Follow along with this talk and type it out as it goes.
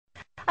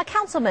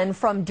councilman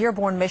from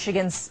Dearborn,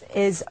 Michigan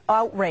is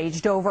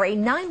outraged over a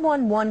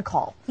 911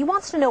 call. He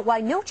wants to know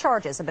why no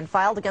charges have been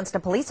filed against a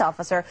police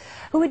officer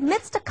who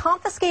admits to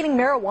confiscating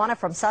marijuana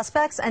from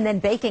suspects and then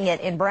baking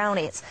it in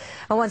brownies.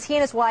 And once he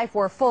and his wife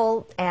were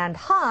full and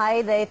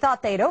high, they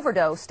thought they'd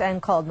overdosed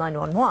and called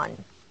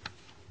 911.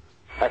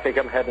 I think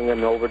I'm having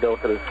an overdose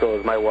at the store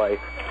with my wife.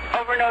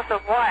 Overdose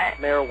of what?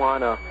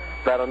 Marijuana.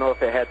 I don't know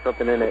if it had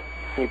something in it.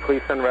 Can you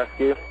please send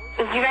rescue?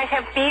 Do you guys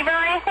have fever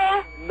or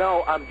anything?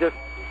 No,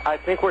 I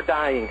think we're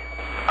dying.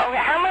 Okay,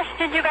 how much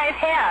did you guys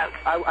have?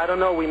 I don't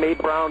know. We made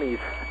brownies,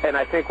 and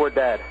I think we're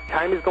dead.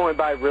 Time is going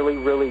by really,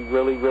 really,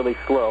 really, really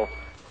slow.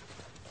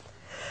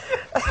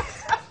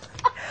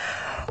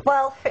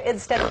 Well,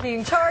 instead of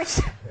being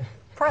charged,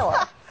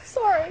 Prilla.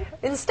 Sorry.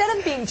 Instead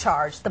of being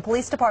charged, the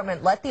police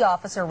department let the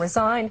officer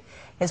resign.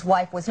 His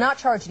wife was not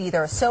charged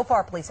either. So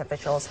far, police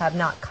officials have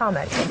not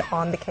commented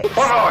on the case.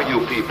 What are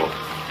you people?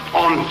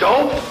 On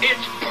dope?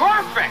 It's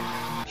perfect!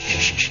 Shh,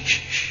 shh, shh,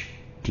 shh.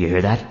 Do you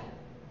hear that?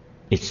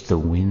 It's the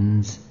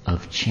winds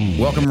of change.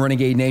 Welcome,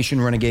 Renegade Nation,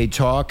 Renegade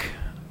Talk.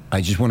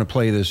 I just want to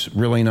play this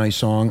really nice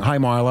song. Hi,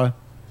 Marla.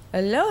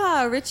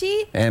 Aloha,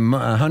 Richie. And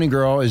Honey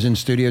Girl is in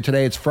studio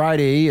today. It's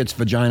Friday. It's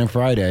Vagina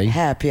Friday.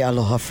 Happy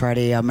Aloha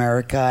Friday,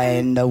 America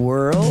and the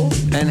world.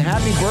 And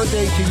happy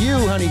birthday to you,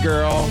 Honey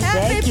Girl.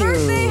 Happy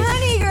birthday,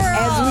 Honey Girl.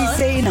 As we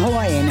say in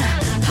Hawaiian,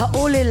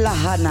 ha'ole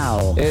laha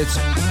now. It's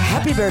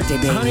happy birthday,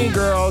 baby. Honey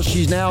Girl.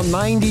 She's now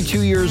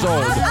 92 years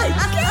old. Oh, my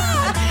God.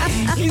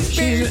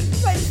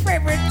 She's my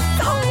favorite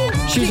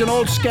song. She's an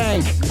old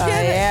skank. I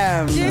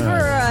am. Give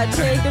her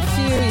take a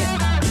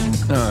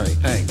few. All right.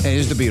 Hey,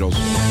 here's the Beatles.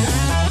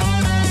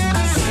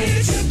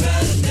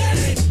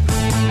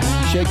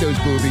 Shake those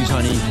boobies,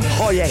 honey.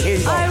 Oh, yeah, here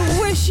you go. I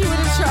wish you would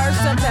have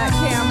charged up that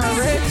camera,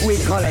 Rich. We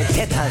call it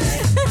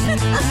tetas.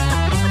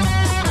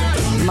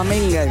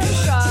 Mamingas.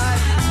 Oh, God.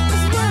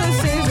 This is one of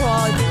those days where all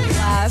I do is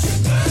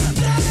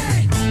laugh.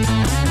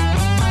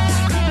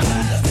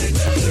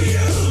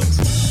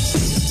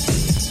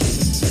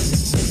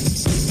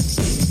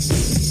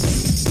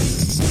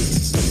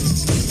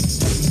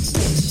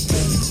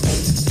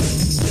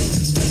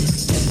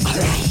 All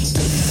right.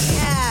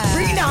 Yeah.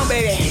 Bring it down,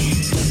 baby.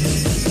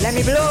 Let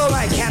me blow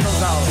my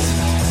candles out.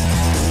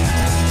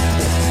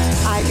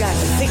 I got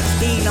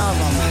 16 of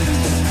them.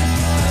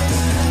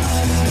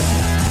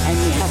 And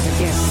you have to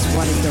guess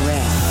what is the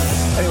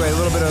rest. Anyway, a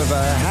little bit of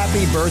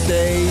happy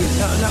birthday.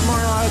 Now,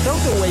 Marla,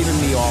 don't go waving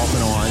me off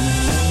and on.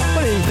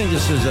 What do you think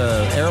this is,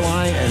 an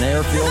airline, an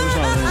airfield or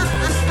something?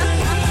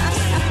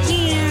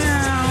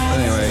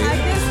 Anyway,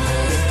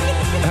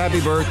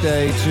 happy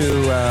birthday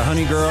to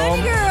Honey Girl.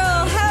 Honey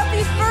Girl,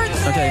 happy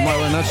birthday. Okay,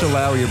 Marla, not so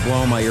loud. You're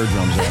blowing my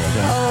eardrums out.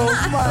 Okay?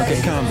 Oh, my.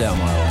 Okay, calm down,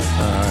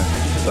 Marla.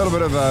 A little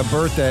bit of a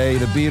birthday,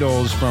 the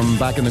Beatles from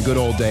back in the good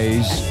old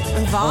days.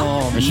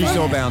 Vok? And she's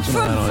still bouncing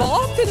From around on it.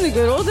 Vok in the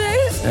good old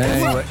days?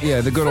 Anyway,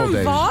 yeah, the good old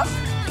days. Vok?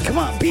 Come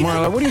on, beat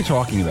Marla, what are you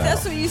talking about?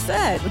 That's what you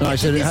said. No, I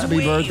said This happy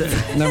wave.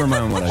 birthday. Never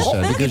mind what I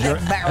said. Look Because at you're.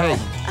 that barrel.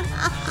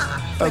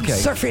 Hey. Okay.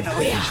 Surfing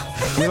over here.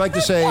 We like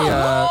to say.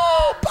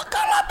 Oh, buckle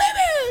up,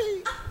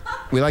 baby.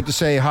 We like to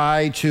say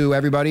hi to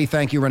everybody.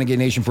 Thank you, Renegade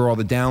Nation, for all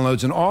the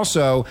downloads. And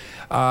also,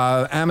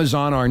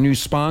 Amazon, our new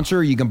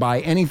sponsor. You can buy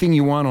anything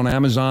you want on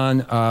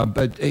Amazon.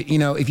 But,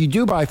 if you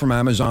do buy from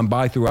Amazon,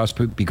 buy through us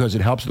because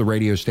it helps the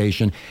radio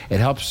station. It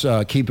helps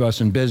keep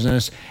us in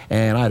business.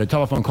 And I had a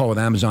telephone call with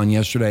Amazon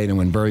yesterday, and it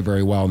went very,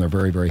 very well. And they're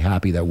very, very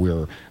happy that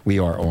we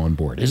are on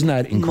board. Isn't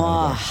that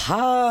incredible?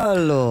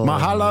 Mahalo.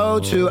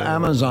 Mahalo to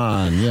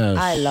Amazon. Yes.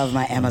 I love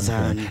my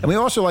Amazon. And we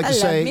also like I to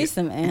love say. me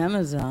some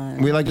Amazon.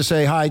 We like to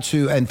say hi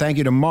to and thank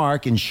you to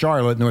Mark in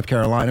Charlotte, North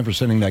Carolina, for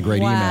sending that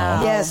great Wow.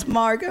 email. Yes,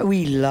 Mark,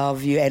 we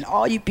love you. And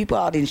all you people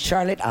out in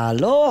Charlotte,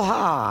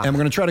 aloha. And we're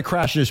going to try to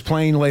crash this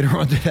plane later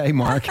on today,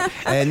 Mark.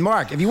 And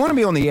Mark, if you want to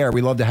be on the air,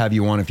 we'd love to have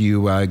you on. If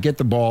you get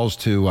the balls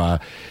to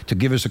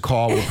give us a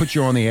call, we'll put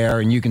you on the air,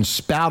 and you can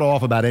spout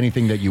off about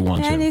anything that you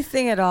want to.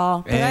 Anything at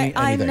all. But I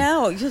anything.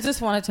 know. You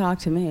just want to talk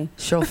to me.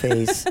 Show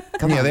face.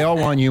 Come Yeah, on. they all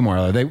want you,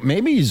 Marla.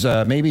 Maybe he's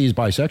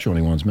bisexual and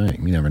he wants me.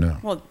 You never know.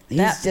 Well, He's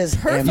that's just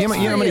perfect You know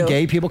how many for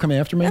gay people come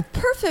after me? That's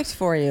perfect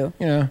for you.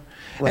 Yeah.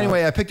 Well-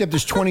 Anyway, I picked up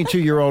this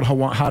 22-year-old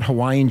hot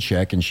Hawaiian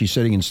chick, and she's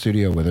sitting in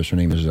studio with us. Her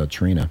name is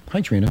Trina.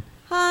 Hi, Trina.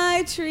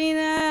 Hi,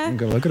 Trina.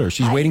 Go look at her.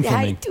 She's waiting for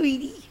Hi, me.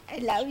 Tweety. I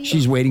love you.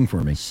 She's waiting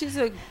for me. She's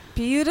a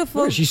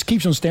beautiful, She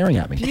keeps on staring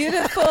at me.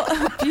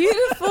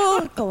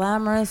 beautiful,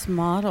 glamorous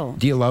model.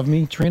 Do you love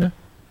me, Trina?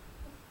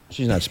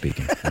 She's not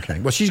speaking.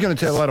 Okay. Well, she's going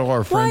to let all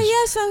our Why, friends.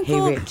 yes,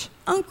 Uncle. Hey, Rich.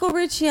 Uncle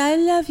Richie, I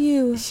love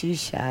you.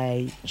 She's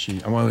shy. She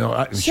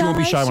won't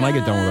be shy when I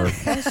get done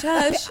with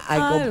her. I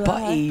go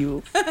potty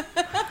you.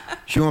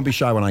 She won't be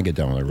shy when I get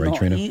done with her, right, No,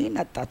 Trina? you're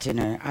not touching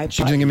her.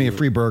 She's going to give me a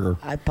free burger.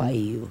 I potty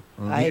you.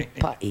 I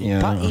potty.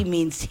 Yeah. Potty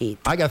means hate.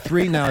 I got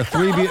three now.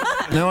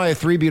 Now I have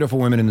three beautiful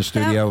women in the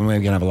studio, and we're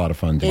going to have a lot of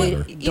fun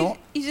together. You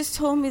just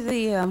told me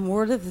the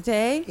word of the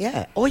day?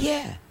 Yeah. Oh,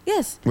 yeah.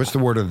 Yes. What's the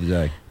word of the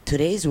day?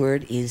 Today's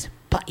word is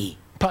potty.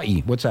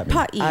 Pa'i. What's that mean?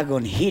 Pa'i. I'm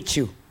going to hit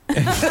you.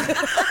 Hey,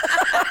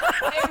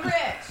 Rich.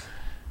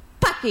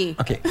 cocky.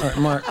 Okay,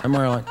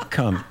 Marla,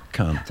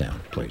 calm down,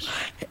 please.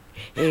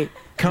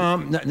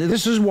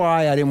 This is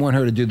why I didn't want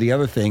her to do the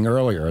other thing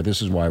earlier.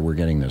 This is why we're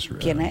getting this.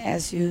 Can I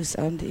ask you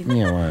something?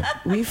 Yeah,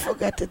 what? We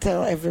forgot to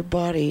tell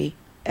everybody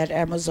at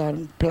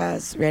Amazon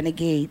Plus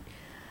Renegade,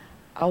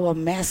 our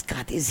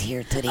mascot is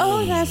here today.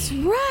 Oh, that's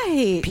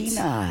right.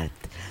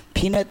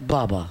 Peanut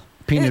Bubba.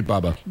 Peanut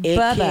Bubba.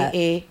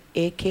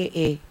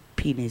 AKA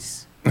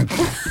penis.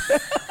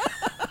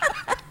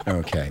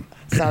 Okay.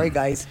 Sorry,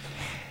 guys.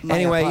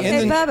 Anyway,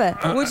 Hey,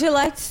 Bubba, would you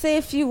like to say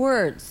a few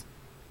words?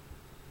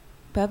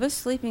 Bubba's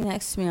sleeping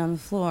next to me on the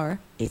floor.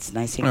 It's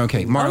nice and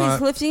Okay, cool. Marla.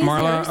 he's lifting his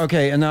Marla, ears.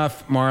 okay,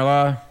 enough,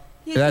 Marla.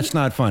 That's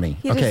not funny.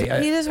 He Okay,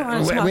 doesn't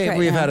want to talk right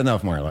we've now. had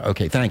enough, Marla.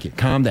 Okay, thank you.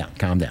 Calm down.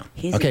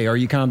 Okay, are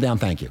you calmed down?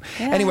 Thank you.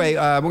 Yeah. Anyway,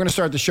 we're going to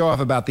start the show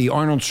off about the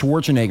Arnold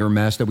Schwarzenegger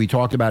mess that we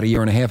talked about a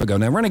year and a half ago.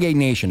 Now, Renegade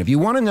Nation, if you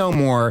want to know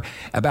more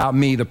about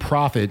me, the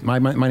Prophet, my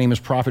name is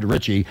Prophet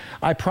Richie.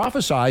 I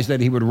prophesized that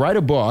he would write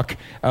a book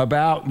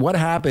about what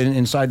happened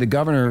inside the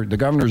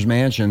governor's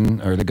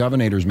mansion, or the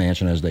governor's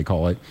mansion, as they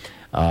call it,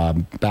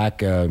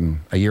 back a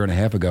year and a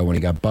half ago when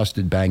he got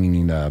busted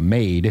banging the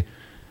maid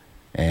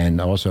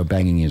and also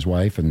banging his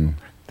wife, and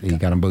he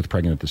got them both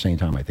pregnant at the same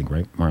time, I think,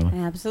 right, Marla?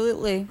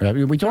 Absolutely.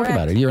 We talked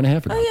about it a year and a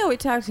half ago. Oh, yeah, we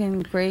talked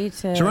in great...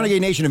 So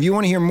Renegade Nation, if you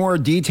want to hear more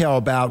detail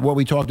about what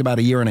we talked about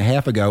a year and a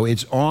half ago,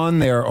 it's on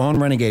there on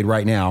Renegade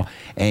right now,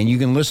 and you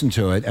can listen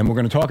to it, and we're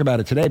going to talk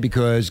about it today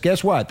because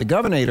guess what? The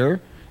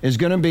governor is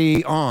going to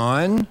be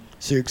on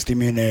 60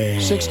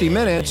 Minutes. 60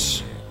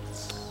 Minutes,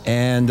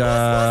 and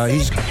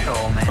he's...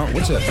 Oh,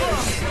 what's it?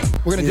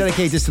 We're going to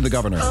dedicate this to the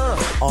governor.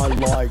 I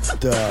like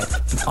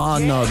that.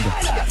 Arnold.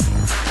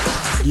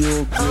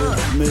 You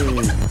give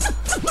me.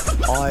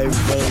 I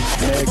will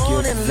make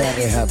you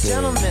very happy.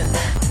 Gentlemen,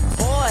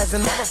 boys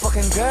and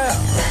motherfucking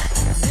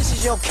girls. This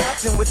is your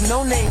captain with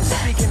no name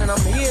speaking, and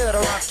I'm here to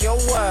rock your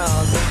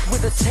world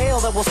with a tale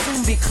that will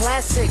soon be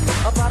classic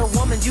about a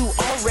woman you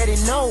already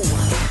know.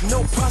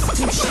 No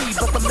prostitute, she,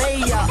 but the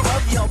mayor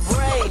of your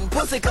brain.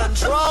 Pussy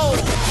control.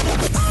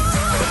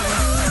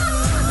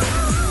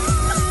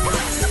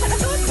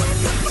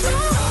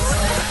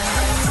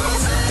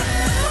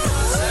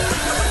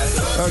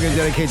 I'm going to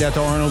dedicate that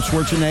to Arnold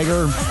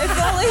Schwarzenegger.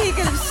 If only he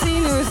could have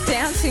seen who was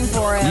dancing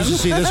for him. You should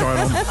see this,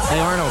 Arnold. Hey,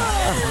 Arnold.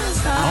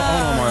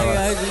 Hold on,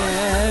 Marla.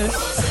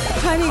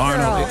 Honey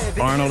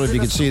girl. Arnold, if you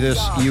could see this,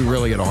 you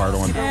really get a hard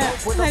one. Yeah,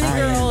 honey I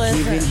girl am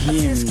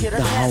is giving him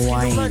the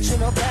Hawaiian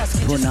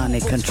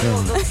punani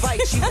control.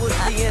 Fight she would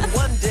be in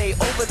one day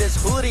over this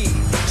hoodie.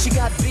 She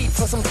got beat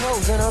for some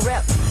clothes and a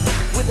rep.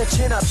 With a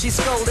chin up, she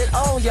scolded,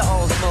 all your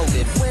all's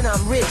molded. When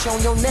I'm rich on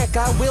your neck,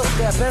 I will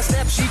step. Best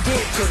step she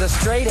did to the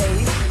straight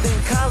A's.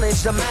 Then college,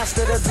 the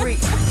master degree.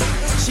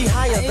 She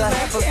hired the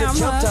heifers that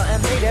jumped her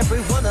and made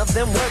every one of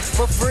them work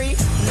for free.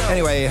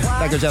 Anyway,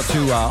 that goes out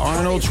to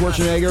Arnold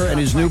Schwarzenegger and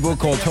his new book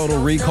called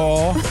Total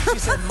Recall.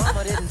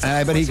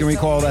 I bet he can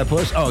recall that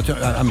puss. Oh,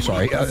 I'm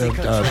sorry,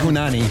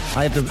 punani.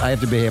 I have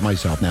to behave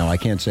myself now. I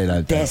can't say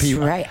that. That's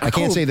right. I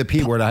can't say the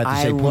P word. I have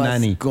to say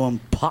punani. I was going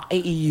to pie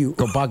you.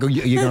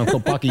 You're going to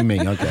kopaki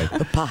me. Okay.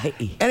 Pie.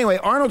 Anyway,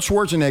 Arnold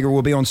Schwarzenegger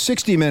will be on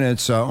 60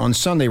 Minutes on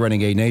Sunday,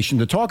 Renegade Nation,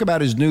 to talk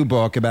about his new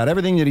book, about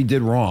everything that he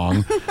did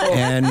wrong.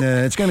 And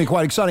it's going to be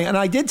quite exciting. And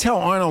I did tell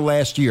Arnold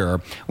last year,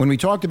 when we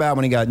talked about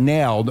when he got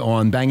nailed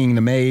on banging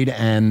the maid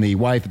and the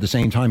wife at the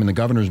same time in the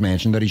governor's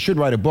mansion, that he should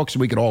write a book so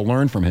we could all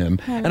learn from him.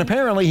 And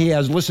apparently he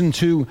has listened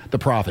to the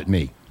Prophet,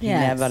 me. He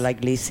never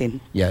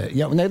listen. Yeah,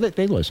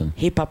 they listen.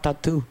 He popped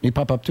up too. He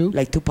pop up too?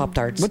 Like 2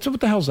 Pop-Tarts. What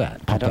the hell's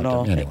that? I don't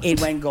know. Anyway.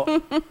 It went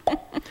go.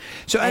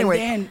 So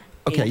anyway,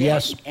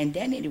 yes. And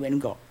then it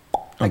went go.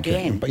 Okay.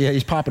 Again. But yeah,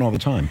 he's popping all the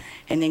time.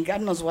 And then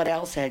God knows what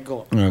else had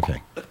go.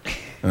 Okay.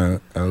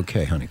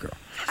 Okay, honey girl.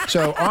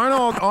 So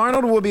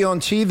Arnold will be on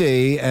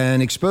TV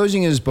and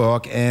exposing his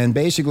book, and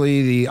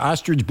basically the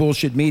ostrich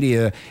bullshit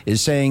media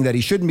is saying that he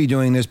shouldn't be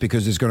doing this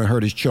because it's going to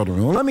hurt his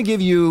children. Well, let me give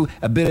you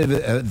a bit of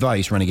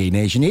advice, Renegade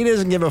Nation. He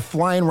doesn't give a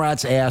flying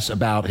rat's ass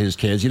about his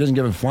kids. He doesn't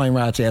give a flying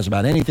rat's ass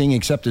about anything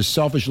except his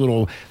selfish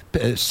little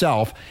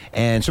self,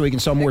 and so he can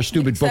sell more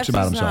stupid books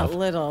about himself. He's not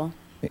little.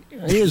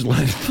 He is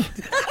little.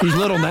 He's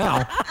little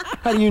now.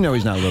 How do you know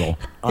he's not little?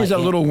 He's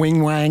that little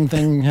wing wang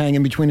thing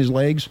hanging between his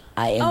legs.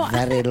 I am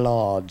very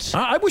large.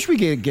 I wish we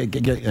could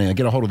get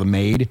a hold of the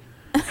maid.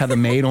 Have the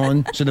maid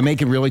on so the maid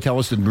can really tell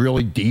us the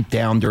really deep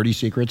down dirty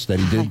secrets that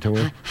he did to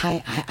her.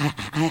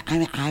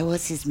 I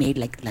was his maid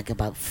like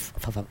about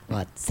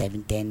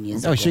 7-10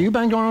 years ago. Oh, so you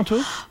banged Arnold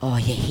too? Oh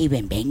yeah, he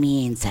went bang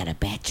me inside a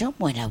bathroom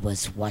when I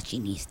was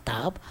washing his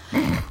tub,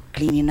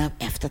 cleaning up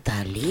after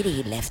the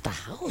lady left the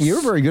house.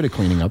 You're very good at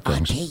cleaning up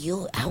things. I tell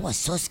you, I was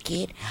so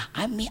scared.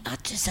 I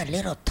just a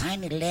little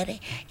tiny lady,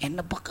 and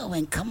the bucket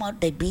went come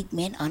out the big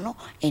man Arnold,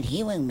 and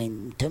he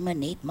went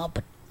terminate my.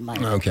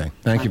 Okay,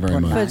 thank you very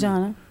much.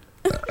 Vagina.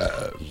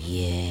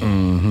 Yeah.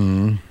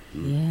 Mm-hmm.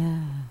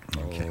 Yeah.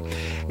 Okay.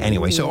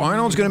 Anyway, so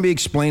Arnold's going to be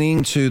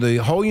explaining to the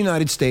whole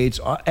United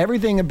States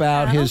everything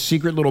about his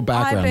secret little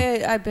background.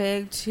 I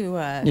beg to...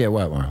 yeah,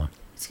 what, Marla?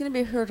 It's going to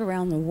be heard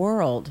around the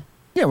world.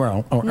 Yeah,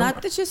 well...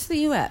 Not just the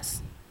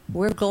U.S.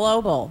 We're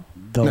global.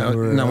 No,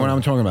 when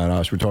I'm talking about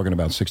us, we're talking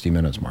about 60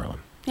 Minutes, Marla.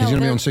 He's going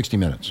to be on 60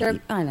 Minutes.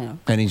 I know.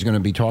 And he's going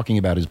to be talking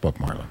about his book,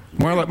 Marla.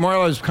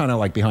 Marla's kind of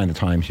like behind the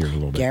times here a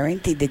little bit.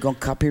 Guaranteed they're going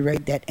to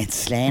copyright that and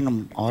slam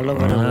them all over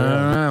the I world.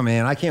 don't know,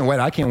 man. I can't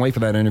wait. I can't wait for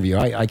that interview.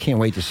 I can't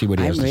wait to see what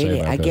he has to say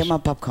about I this. get my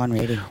popcorn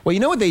ready. Well,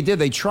 you know what they did?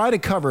 They tried to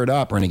cover it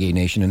up, Renegade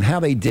Nation, and how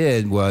they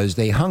did was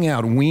they hung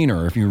out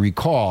Wiener, if you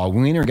recall.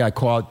 Wiener got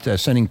caught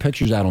sending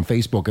pictures out on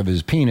Facebook of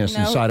his penis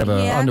inside of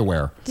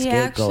underwear.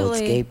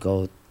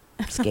 Scapegoat.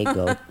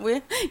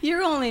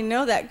 You only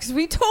know that because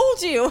we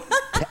told you.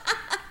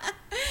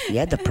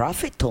 Yeah, the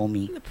prophet told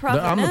me.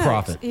 I'm the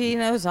prophet. He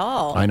knows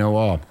all. I know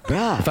all.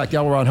 Bruh. In fact,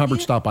 L. Ron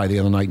Hubbard stopped by the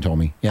other night and told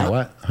me. Yeah,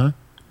 what? Huh?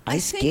 I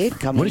scared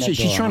coming. What is she?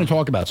 She's trying to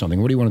talk about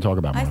something. What do you want to talk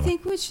about, Marla? I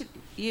think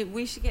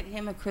we should get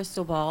him a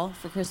crystal ball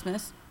for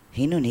Christmas.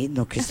 He don't need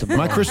no crystal ball.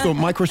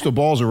 My crystal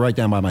balls are right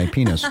down by my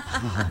penis.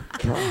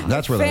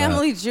 That's where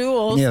family they're at.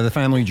 jewels. Yeah, the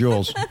family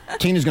jewels.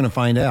 Tina's going to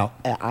find out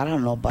I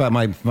don't know, but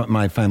about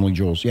my family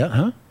jewels. Yeah,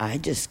 huh? I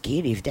just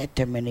scared if that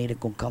Terminator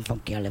gonna come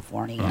from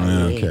California.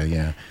 Okay,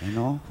 yeah. You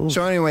know.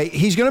 So anyway,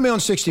 he's going to be on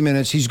 60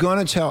 Minutes. He's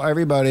going to tell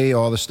everybody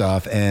all the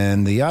stuff,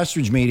 and the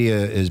ostrich media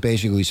is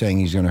basically saying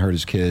he's going to hurt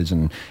his kids,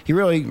 and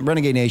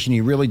Renegade Nation, he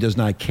really does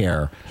not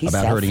care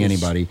about hurting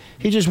anybody.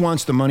 He just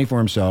wants the money for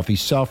himself.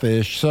 He's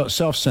selfish,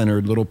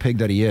 self-centered little pig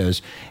that he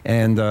is.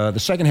 And the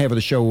second half of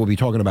the show, we'll be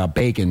talking about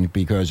bacon,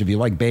 because if you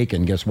like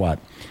bacon, guess what?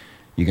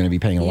 You're going to be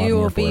paying a lot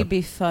more for it. You will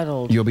be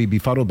befuddled. You'll be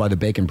befuddled by the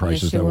bacon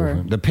prices. Yes, you are.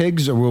 The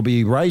pigs will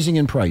be rising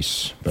in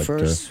price. But,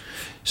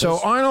 so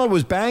Arnold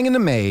was banging the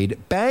maid,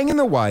 banging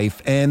the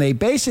wife, and they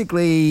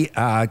basically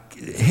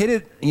hit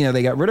it. You know,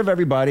 they got rid of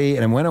everybody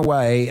and went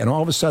away, and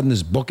all of a sudden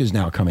this book is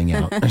now coming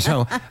out.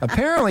 So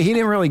apparently he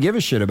didn't really give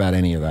a shit about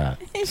any of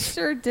that. He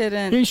sure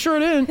didn't. He sure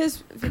didn't.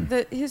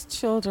 His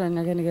children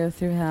are going to go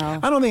through hell.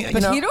 I don't think.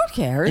 But he don't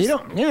care.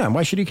 Yeah,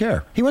 why should he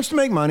care? He wants to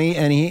make money,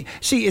 and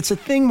it's a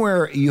thing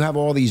where you have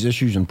all these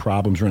issues and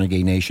problems,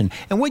 Renegade Nation,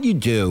 and what you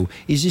do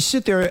is you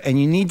sit there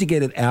and you need to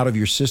get it out of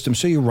your system.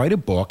 So you write a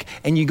book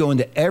and you go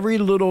into every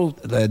little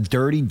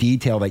dirty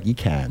detail that you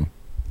can,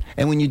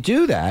 and when you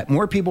do that,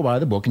 more people buy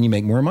the book and you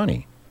make more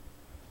money.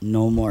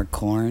 No more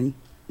corn,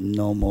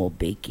 no more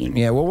bacon.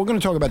 Yeah, well, we're going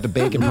to talk about the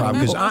bacon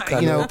problem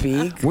because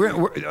pig. We're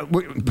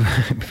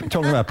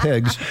talking about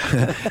pigs.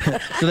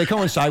 Do they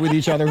coincide with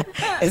each other?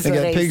 They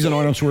got pigs and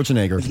Arnold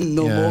Schwarzenegger.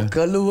 No more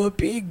color of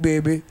pig,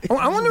 baby. Oh,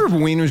 I wonder if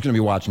Wiener's going to be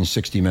watching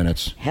 60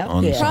 Minutes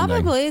on Sunday.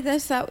 Probably.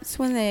 That's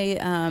when they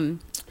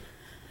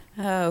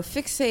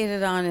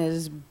fixated on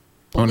his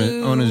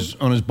blue, on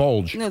his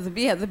bulge. No,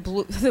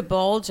 the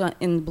bulge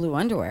in blue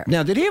underwear.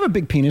 Now, did he have a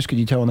big penis? Could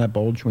you tell on that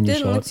bulge when you saw it?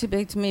 Didn't look too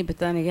big to me, but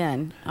then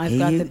again, I've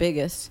got the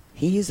biggest.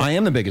 I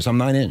am the biggest. I'm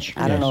 9 inch.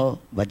 I don't know,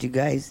 but you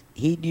guys,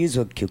 he'd use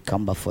a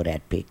cucumber for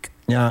that pig.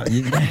 Yeah,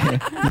 you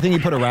think he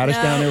put a radish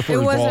down there for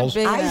his balls?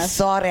 I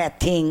saw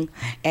that thing,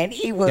 and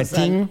he was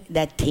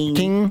that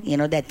ting. You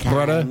know that tang.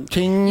 Brother,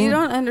 ting. You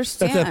don't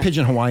understand. That's that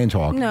pigeon Hawaiian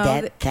talk. No,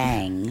 that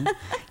tang.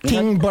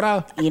 Ting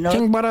butter.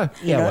 Ting butter.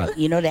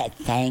 You know that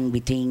thang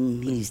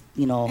between his.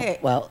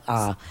 It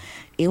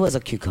was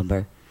a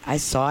cucumber. I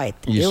saw it.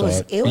 You saw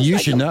it. You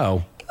should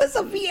know. It was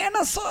a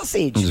Vienna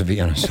sausage. It was a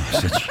Vienna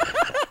sausage.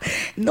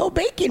 No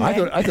bacon.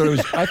 Man. I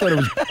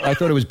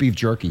thought it was beef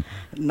jerky.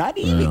 Not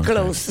even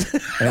close.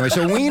 Anyway,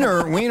 so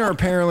Wiener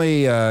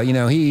apparently,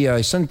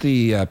 he sent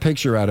the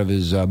picture out of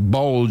his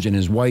bulge and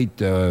his white.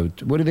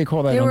 What do they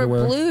call that underwear? They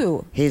were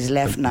blue. His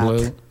left nut.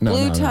 Blue.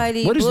 No.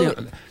 Tidy. What is blue,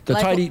 the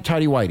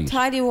tidy whities?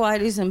 Tidy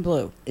whities in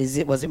blue.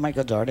 Was it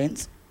Michael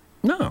Jordan's?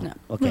 No.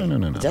 Okay.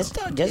 No. Just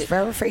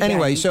verify.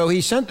 Anyway, so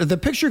he sent the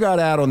picture got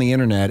out on the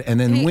internet, and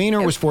then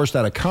Wiener was forced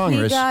out of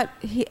Congress.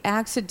 He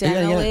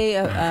accidentally.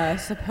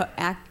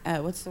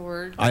 What's the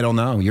word? I don't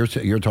know.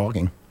 You're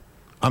talking.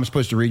 I'm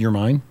supposed to read your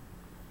mind.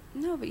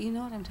 No, but you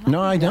know what I'm talking about.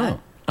 No, I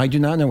don't. I do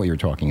not know what you're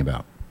talking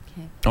about.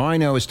 Okay. All I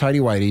know is tidy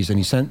whities, and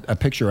he sent a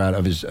picture out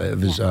of his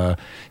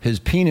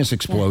penis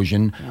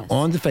explosion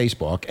onto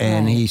Facebook,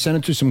 and he sent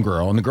it to some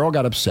girl, and the girl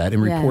got upset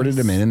and reported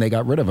him in, and they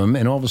got rid of him,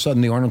 and all of a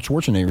sudden the Arnold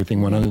Schwarzenegger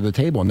thing went under the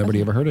table, and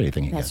nobody ever heard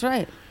anything again. That's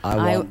right.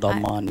 I want the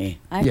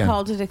money. I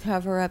called it a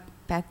cover up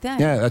back then.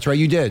 Yeah, that's right.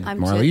 You did,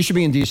 Marla. You should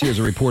be in D.C. as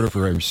a reporter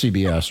for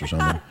CBS or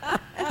something.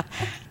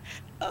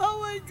 Oh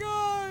my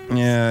God.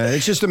 Yeah,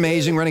 it's just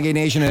amazing, Renegade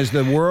Nation, as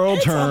the world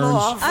turns.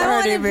 I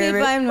want to be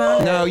by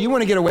Mona. No, you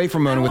want to get away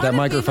from Mona with that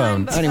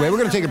microphone. Anyway, we're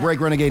going to take a break,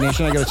 Renegade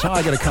Nation. I got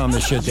to calm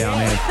this shit down,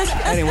 man.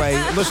 Anyway,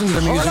 listen to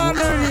the music. Hold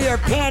on under your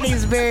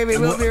panties, baby.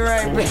 We'll be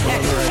right back.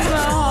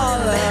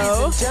 Hello. Ladies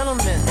and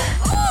gentlemen,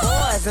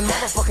 boys and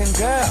motherfucking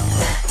girls.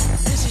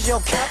 This is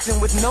your captain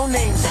with no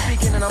name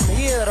speaking, and I'm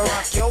here to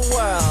rock your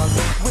world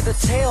with a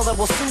tale that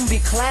will soon be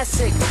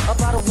classic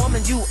about a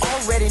woman you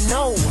already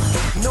know.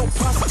 No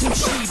prostitute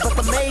she, but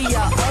the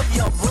mayor of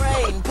your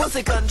brain.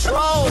 Pussy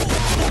control.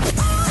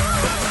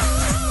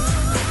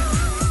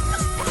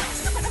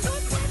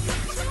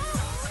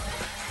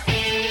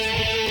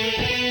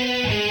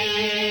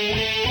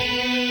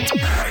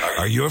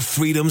 Are your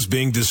freedoms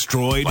being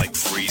destroyed? Like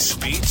free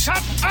speech?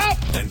 Shut up!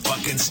 Then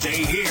fucking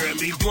stay here and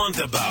be blunt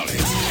about it.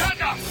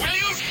 Shut up, will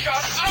you?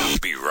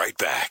 Be right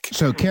back.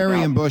 So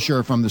Carrie and Bush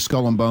are from the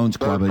Skull and Bones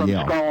Club at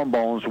Yale. Skull and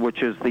Bones,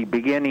 which is the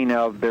beginning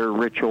of their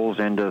rituals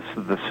into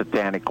the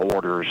satanic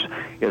orders,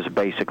 is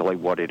basically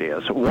what it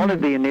is. One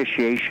of the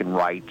initiation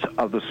rites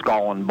of the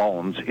Skull and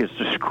Bones is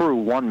to screw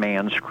one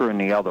man, screwing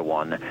the other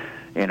one.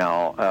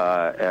 Anal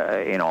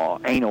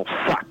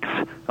sex.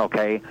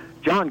 Okay.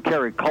 John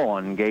Kerry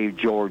Cohen gave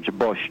George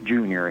Bush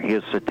Jr.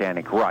 his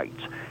satanic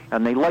rites,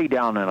 and they lay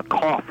down in a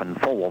coffin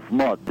full of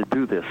mud to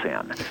do this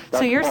in.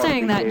 So you're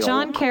saying that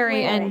John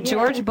Kerry and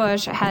George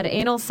Bush had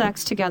anal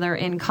sex together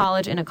in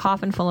college in a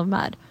coffin full of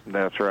mud?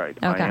 That's right.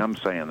 Okay. I am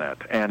saying that,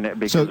 and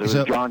because it was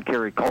John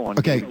Kerry Cohen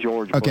gave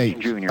George Bush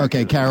Jr.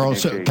 Okay, Carol.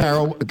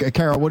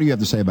 Carol, what do you have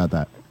to say about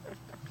that?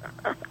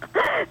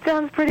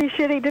 Sounds pretty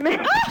shitty to me.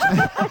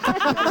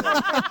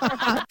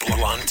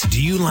 Blunt.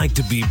 Do you like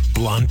to be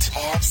blunt?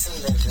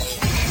 Absolutely.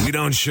 We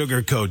don't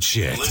sugarcoat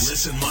shit.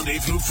 Listen Monday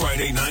through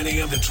Friday, 9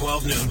 a.m. to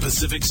 12 noon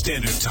Pacific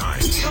Standard Time.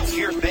 You'll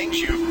hear things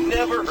you've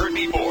never heard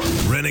before.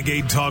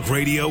 Renegade Talk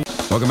Radio.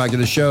 Welcome back to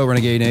the show,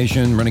 Renegade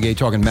Nation. Renegade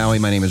Talking Maui.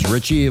 My name is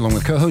Richie, along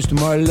with co-host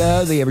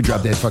Marla, the ever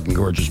drop dead fucking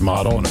gorgeous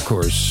model, and of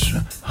course,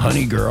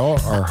 Honey Girl,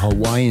 our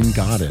Hawaiian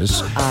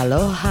goddess.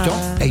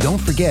 Aloha. Don't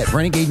forget,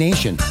 Renegade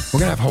Nation. We're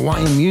gonna have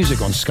Hawaiian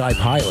music on Sky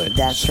Pilot.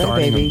 That's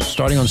right, baby.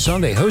 Starting on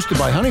Sunday, hosted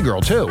by Honey Girl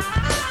too.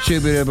 So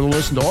you'll be able to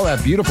listen to all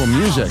that beautiful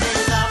music.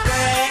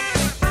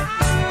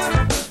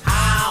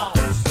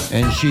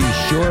 And she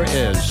sure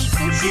is.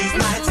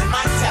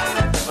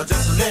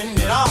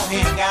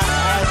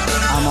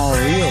 I'm all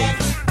real.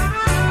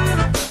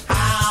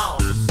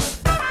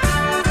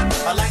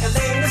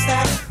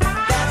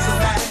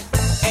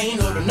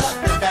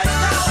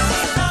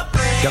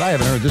 God, I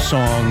haven't heard this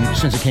song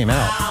since it came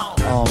out.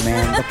 Oh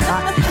man, the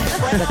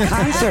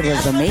concert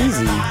was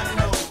amazing.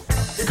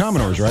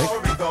 Commodores, right?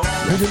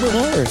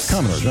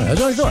 Commodores, right?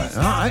 That's what I thought.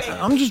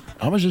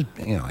 I was just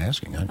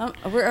asking.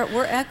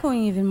 We're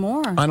echoing even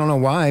more. I don't know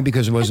why,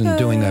 because it wasn't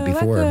doing that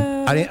before.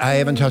 I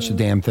haven't touched a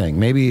damn thing.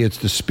 Maybe it's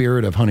the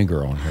spirit of Honey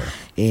Girl in here.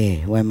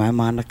 Yeah, when my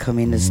mama come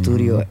in the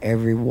studio,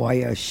 every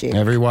wire shakes.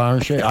 Every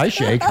wire shakes. I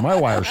shake. My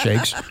wire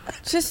shakes.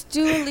 Just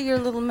do your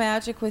little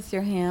magic with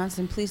your hands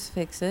and please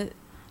fix it.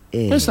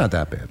 It's not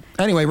that bad.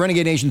 Anyway,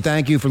 Renegade Nation,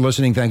 thank you for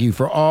listening. Thank you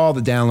for all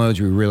the downloads.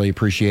 We really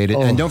appreciate it.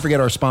 And don't forget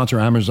our sponsor,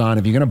 Amazon.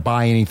 If you're going to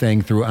buy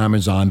anything through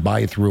Amazon,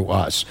 buy it through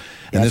us.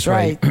 And That's this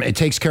way, it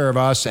takes care of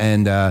us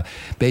and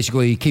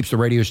basically keeps the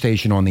radio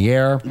station on the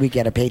air. We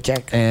get a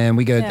paycheck. And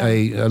we get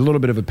a little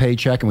bit of a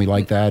paycheck, and we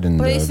like that. And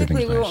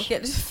basically, we nice. won't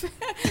get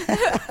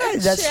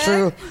That's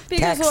true.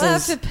 Because Taxes. we'll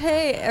have to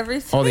pay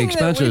everything all the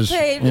expenses. that we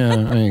paid. Yeah,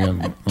 there you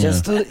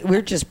go.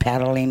 We're just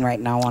paddling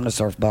right now on a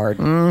surfboard.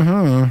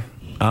 Mm-hmm.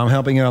 I'm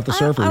helping out the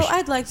surfers.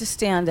 I'd like to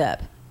stand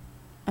up.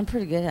 I'm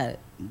pretty good at it.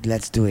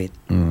 Let's do it.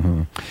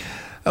 Mm-hmm.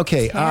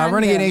 Okay,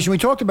 Renegade Nation, we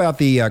talked about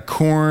the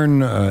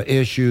corn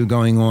issue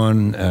going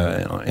on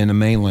in the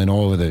mainland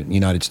all over the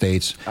United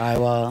States.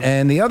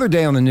 And the other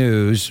day on the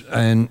news,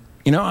 and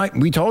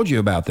we told you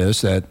about this,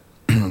 that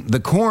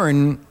the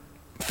corn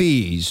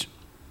fees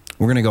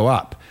were going to go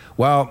up.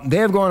 Well, they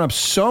have gone up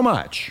so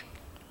much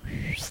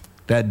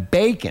that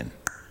bacon,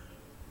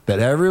 that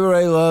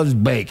everybody loves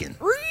bacon.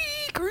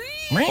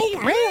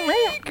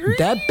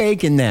 That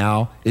bacon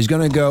now is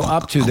going to go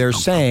up to, they're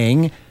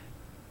saying,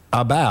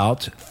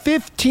 about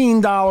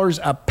 $15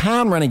 a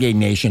pound, Renegade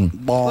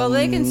Nation. Well,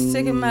 they can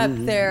stick them up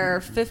their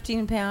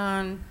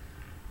 15-pound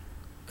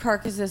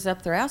carcasses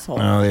up their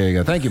asshole. Oh, there you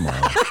go. Thank you,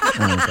 Marla.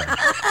 Okay.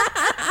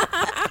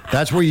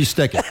 That's where you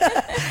stick it.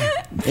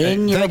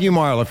 Thank you,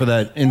 Marla, for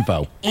that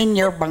info. In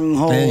your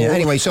bunghole.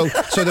 Anyway, so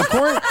the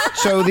corn,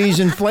 so these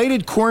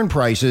inflated corn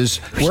prices,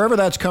 wherever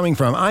that's coming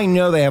from, I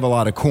know they have a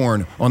lot of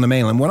corn on the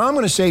mainland. What I'm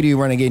going to say to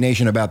you, Renegade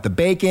Nation, about the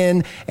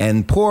bacon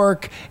and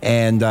pork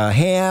and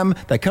ham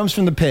that comes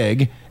from the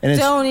pig, and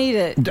don't eat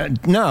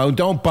it. No,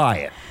 don't buy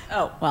it.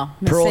 Oh, well,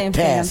 the same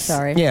thing. I'm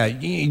sorry. Yeah,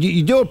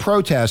 you do a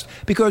protest,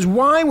 because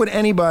why would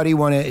anybody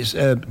want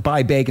to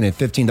buy bacon at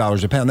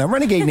 $15 a pound? Now,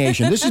 Renegade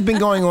Nation, this has been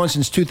going on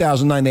since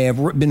 2009. They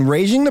have been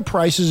raising the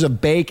prices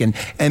of bacon,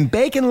 and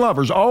bacon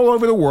lovers all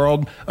over the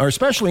world, or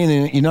especially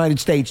in the United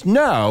States,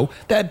 know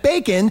that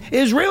bacon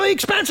is really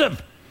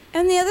expensive.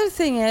 And the other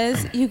thing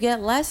is, you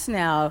get less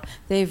now.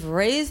 They've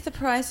raised the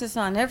prices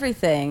on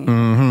everything,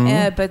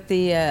 but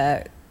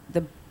the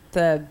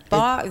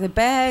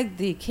bag,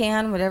 the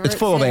can, whatever. It's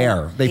full of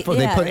air. They put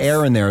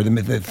air in there.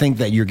 They think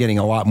that you're getting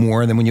a lot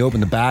more, and then when you open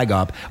the bag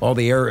up, all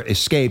the air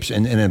escapes.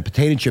 And in a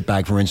potato chip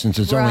bag, for instance,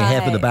 it's only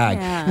half of the bag.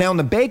 Yeah. Now, in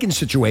the bacon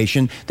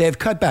situation, they have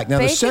cut back. Now,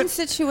 bacon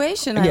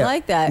situation, I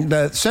like that.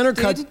 The center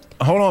cut.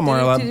 Hold on,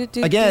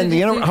 Marla. Again,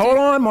 hold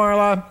on,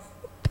 Marla.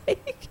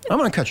 I'm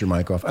going to cut your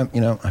mic off.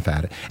 I've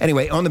had it.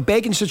 Anyway, on the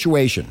bacon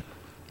situation,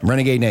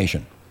 Renegade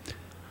Nation.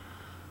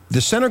 The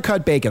center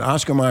cut bacon,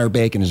 Oscar Mayer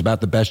bacon, is about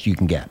the best you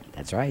can get.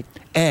 That's right.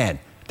 And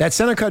that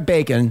center cut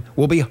bacon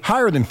will be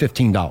higher than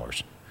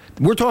 $15.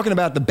 We're talking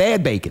about the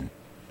bad bacon.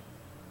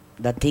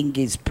 That thing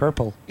is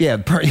purple. Yeah,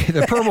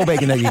 the purple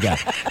bacon that you got.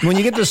 When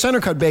you get the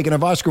center cut bacon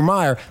of Oscar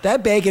Mayer,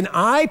 that bacon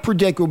I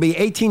predict will be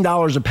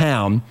 $18 a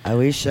pound. I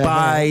wish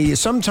by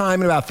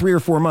sometime in about 3 or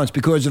 4 months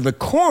because of the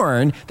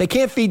corn. They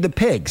can't feed the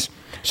pigs,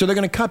 so they're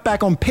going to cut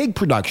back on pig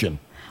production.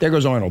 There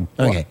goes Arnold.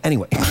 Okay,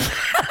 anyway.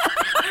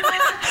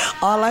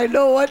 All I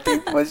know, one thing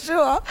for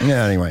sure.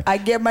 Yeah, anyway. I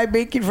get my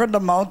bacon from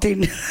the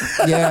mountain.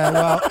 Yeah,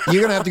 well,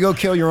 you're going to have to go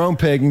kill your own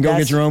pig and go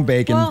get your own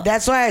bacon. Well,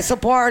 that's why I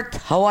support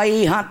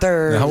Hawaii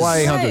Hunters. The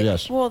Hawaii Hunter,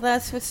 yes. Well,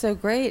 that's what's so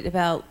great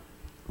about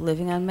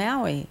living on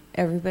Maui.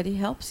 Everybody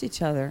helps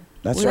each other.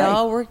 That's we right.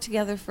 all work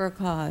together for a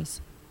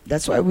cause.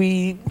 That's why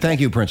we...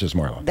 Thank you, Princess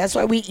Marla. That's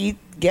why we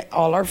get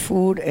all our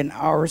food and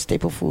our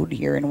staple food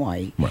here in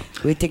Hawaii. Right.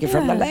 We take it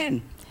from the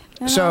land.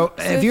 So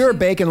if you're a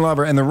bacon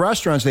lover, and the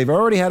restaurants, they've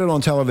already had it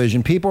on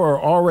television, people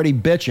are already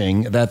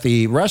bitching that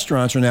the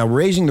restaurants are now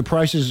raising the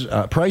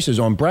prices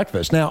on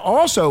breakfast. Now,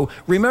 also,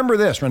 remember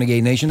this,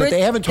 Renegade Nation, that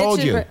they haven't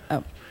told you.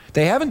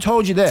 They haven't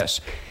told you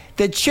this.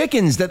 The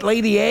chickens that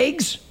lay the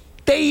eggs,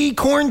 they eat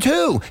corn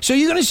too. So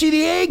you're going to see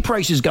the egg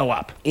prices go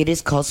up. It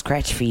is called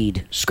scratch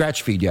feed.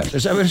 Scratch feed, yes.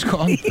 Is that what it's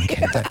called?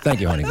 Okay,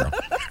 thank you, honey girl.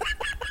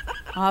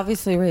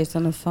 Obviously raised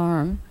on a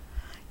farm.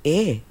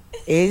 It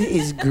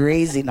is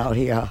grazing out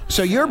here.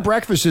 So your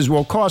breakfasts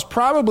will cost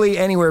probably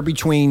anywhere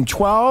between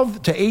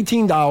 $12 to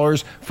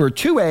 $18 for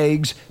 2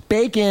 eggs,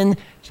 bacon,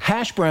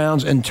 hash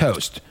browns, and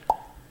toast.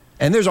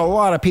 And there's a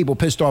lot of people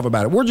pissed off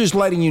about it. We're just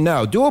letting you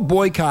know. Do a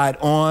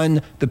boycott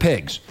on the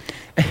pigs.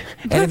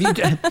 And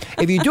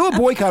if you do a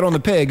boycott on the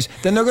pigs,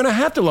 then they're going to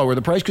have to lower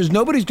the price because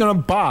nobody's going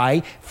to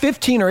buy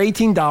 $15 or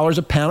 $18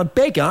 a pound of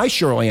bacon. I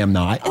surely am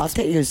not. I'll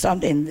tell you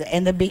something.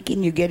 And the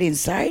bacon you get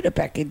inside a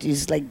package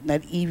is like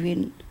not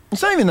even...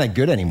 It's not even that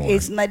good anymore.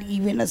 It's not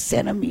even a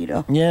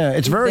centimeter. Yeah,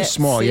 it's very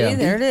small. See, yeah,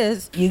 there it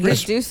is.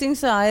 Reducing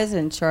size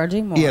and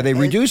charging more. Yeah, they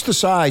reduced the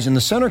size. In the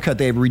center cut,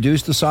 they've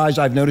reduced the size.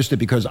 I've noticed it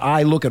because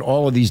I look at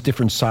all of these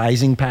different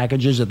sizing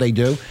packages that they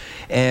do.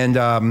 And,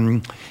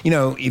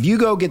 if you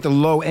go get the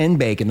low-end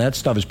bacon, that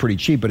stuff is pretty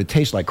cheap, but it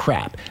tastes like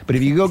crap. But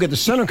if you go get the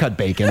center cut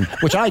bacon,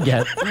 which I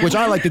get, which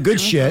I like the good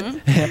shit,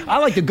 I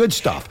like the good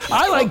stuff.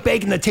 I like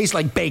bacon that tastes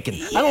like bacon.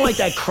 I don't like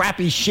that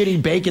crappy,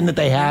 shitty bacon that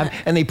they have,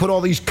 and they put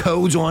all these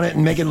codes on it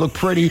and make it look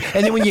pretty,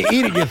 and then when you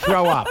eat it, you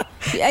throw up.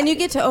 And you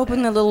get to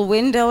open the little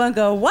window and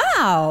go,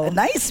 wow.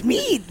 Nice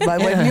meat.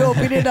 But when you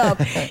open it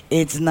up,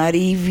 it's not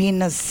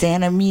even a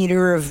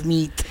centimeter of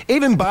meat.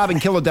 Even Bob in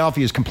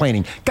Philadelphia is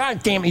complaining.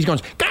 God damn it. He's going,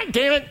 God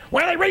damn it.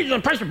 Why are they raising the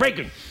price of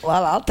bacon?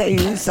 Well, I'll tell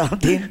you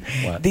something.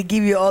 What? They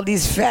give you all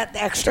these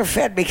extra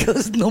fat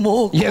because no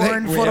more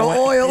corn for the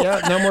oil.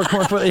 Yeah, no more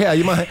corn for the... Yeah,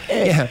 you might...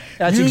 Yeah,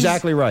 that's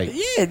exactly right.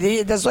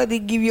 Yeah, that's why they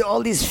give you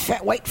all these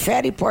white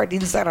fatty part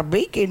inside of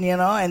bacon,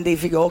 and they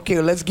figure, okay,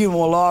 let's give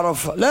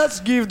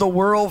the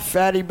world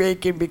fatty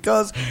bacon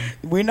because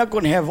we're not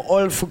going to have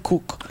oil for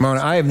cook. Mona,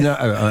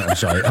 I'm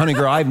sorry, honey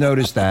girl, I've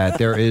noticed that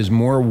there is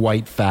more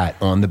white fat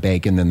on the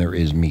bacon than there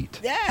is meat.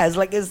 Yeah, it's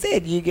like I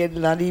said, you get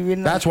not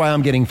even... That's why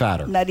I'm getting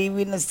fatter. Not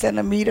even a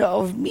centimeter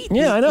of meat.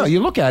 Yeah, I know. You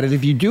look at it,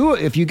 if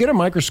you get a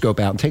microscope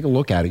out and take a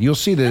look at it, you'll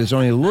see that it's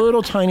only a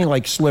little tiny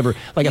sliver,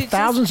 like a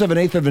thousandth of an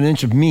eighth of an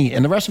inch of meat,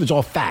 and the rest of it's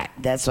all fat.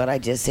 That's what I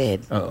just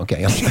said. Oh,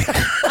 okay.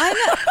 I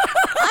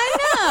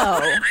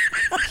know.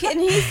 And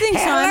he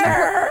thinks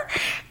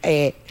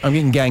I'm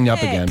getting ganged up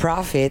again.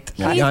 Prophet.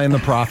 I am the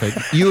prophet.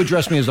 You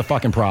address me as the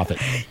fucking prophet.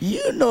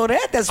 You know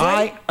that. That's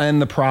why I am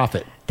the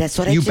prophet. That's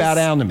what you bow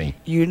down to me.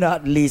 You're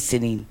not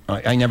listening.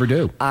 I never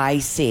do. I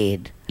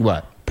said.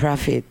 What?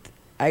 Prophet.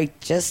 I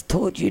just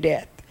told you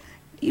that.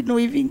 You don't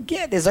even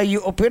get it. So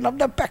you open up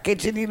the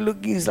package and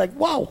he's like,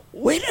 wow,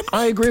 wait a minute.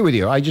 I agree with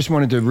you. I just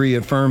wanted to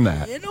reaffirm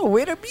that.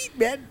 Wait a minute,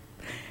 man.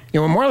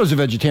 Marla's a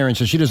vegetarian,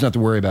 so she doesn't have to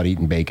worry about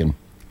eating bacon.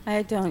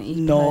 I don't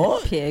eat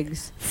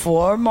pigs.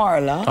 For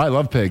Marla. I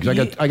love pigs.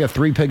 I got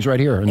 3 pigs right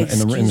here in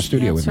the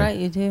studio with me. That's right,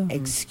 you do.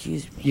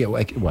 Excuse me. Yeah,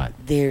 what?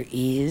 There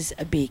is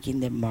a bacon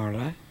that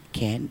Marla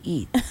can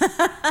eat.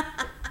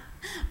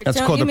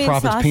 That's called the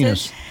prophet's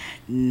penis.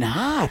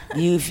 Not.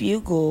 If you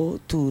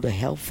go to the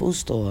health food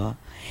store,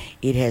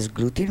 it has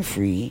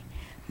gluten-free,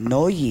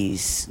 no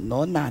yeast,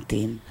 no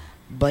nothing,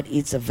 but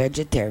it's a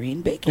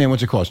vegetarian bacon. And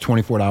what's it cost?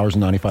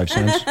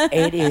 $24.95?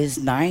 It is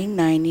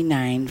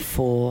 $9.99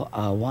 for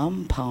a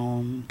 1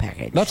 pound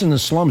package. That's in the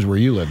slums where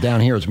you live.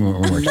 Down here, it's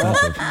more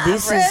expensive.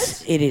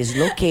 It is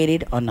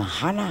located on the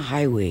Hana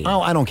Highway.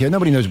 Oh, I don't care.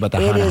 Nobody knows about the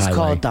Hana Highway. It is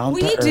called Down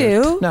to We Earth.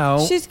 do.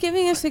 No. She's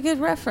giving us a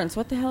good reference.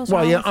 What the hell is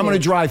wrong Well, yeah, with I'm going to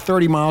you? drive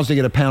 30 miles to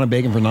get a pound of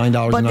bacon for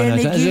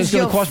 $9.99. It's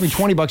going to cost me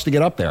 $20 to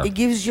get up there. It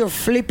gives your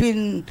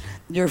flipping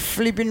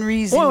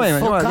reason. Wait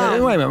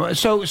a minute.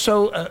 So,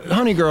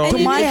 honey girl,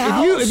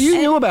 if you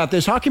knew about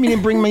this, how come you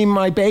didn't bring me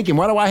my bacon?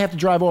 Why do I have to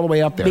drive all the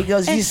way up there?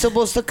 Because you're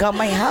supposed to come to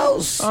my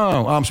house.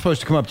 Oh, I'm supposed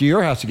to come up to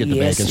your house to get the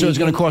bacon. So it's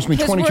going to cost me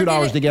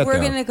 $22 to get there.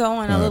 We're going to go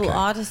on a little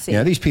odyssey.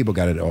 Yeah, these people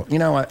got it all. You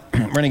know what?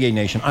 Renegade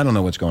Nation, I don't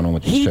know what's going on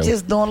with these two. He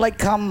just don't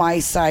come my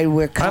side.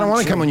 I don't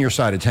want to come on your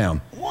side of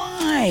town.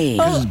 Why?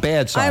 This is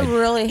bad side. I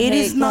really hate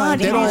it. Is not.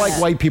 They don't like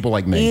white people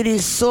like me. It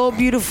is so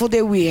beautiful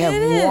that we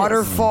have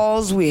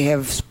waterfalls, we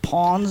have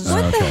ponds.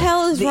 What the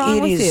hell is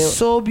wrong with It you? is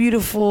so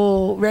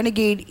beautiful.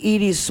 Renegade,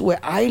 it is where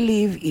I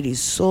live. It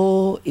is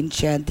so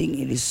enchanting.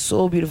 It is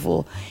so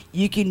beautiful.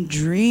 You can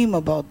dream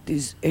about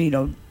this,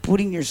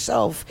 putting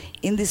yourself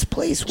in this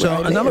place where So,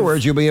 I in other live.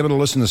 words, you'll be able to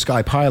listen to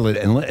Sky Pilot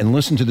and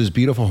listen to this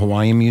beautiful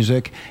Hawaiian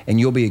music,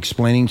 and you'll be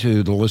explaining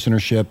to the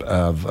listenership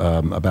of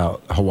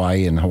about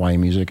Hawaii and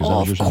Hawaiian music. Is that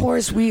what you're Of saying?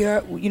 course, we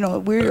are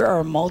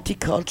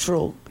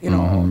multicultural,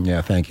 Mhm.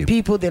 Yeah, thank you.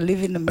 people that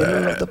live in the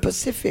middle of the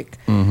Pacific.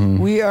 Mhm.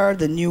 We are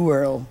the new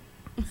world.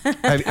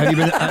 Have you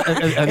been?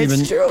 Have you It's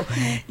been? true.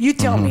 You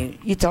tell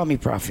Mhm. me,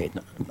 Prophet.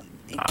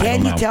 I Can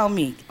don't you know. tell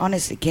me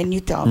honestly? Can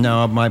you tell me?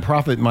 No, my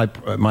prophet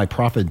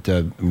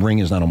ring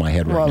is not on my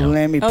head right Well, now.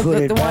 let me put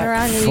it the back one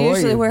around you for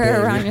usually wear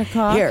baby. around your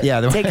cock? Here, Yeah,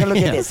 take a look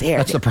yeah, at this. Here,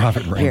 that's the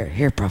prophet ring.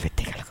 Here, Prophet,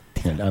 take a look.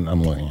 Yeah,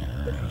 I'm looking.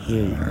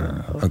 Here you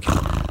go. Okay,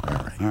 all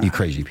right. You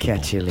crazy people.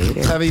 Catch you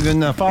later. Have you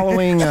been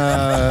following?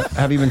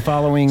 Have you been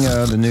following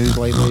the news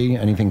lately?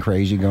 Anything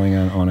crazy going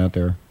on out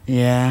there?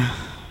 Yeah.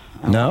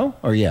 No,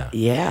 or yeah?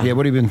 Yeah. Yeah.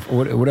 What have you been?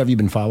 What have you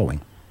been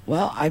following?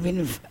 Well, I've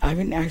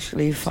been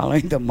actually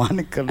following the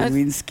Monica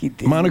Lewinsky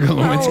thing. Monica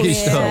Lewinsky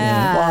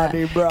stuff.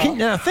 Funny, bro.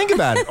 Now think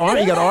about it.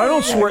 You got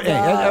Arnold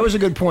Schwarzenegger. That was a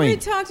good We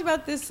point. talked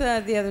about this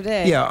the other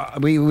day. Yeah,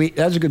 we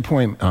that's a good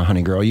point,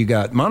 honey girl. You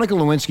got Monica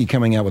Lewinsky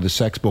coming out with a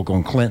sex book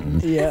on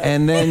Clinton,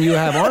 and then you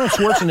have Arnold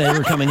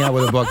Schwarzenegger coming out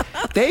with a book.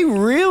 They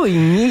really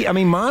need. I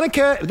mean,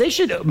 Monica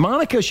should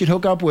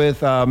hook up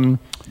with The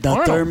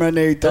Arnold.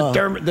 Terminator.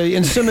 The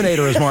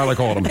Inseminator, as Marla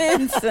called him.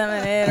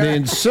 Inseminator. The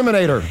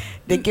Inseminator.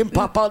 They can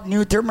pop out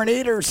new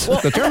Terminators.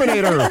 The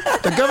Terminator.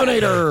 The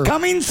Governator.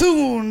 Coming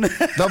soon.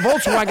 The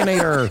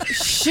Volkswagenator.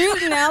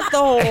 Shooting out the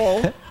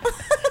hole.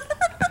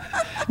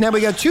 Now,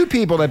 we got two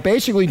people that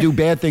basically do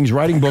bad things,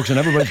 writing books, and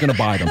everybody's going to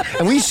buy them.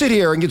 And we sit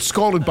here and get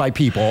scolded by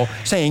people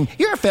saying,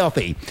 you're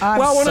filthy.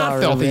 Well, we're not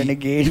filthy.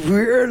 Renegade.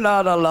 We're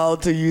not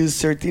allowed to use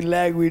certain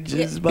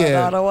languages, but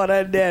I don't want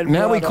to dead.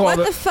 Now we brother. call What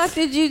it- the fuck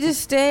did you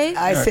just say?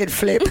 I said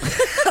flip.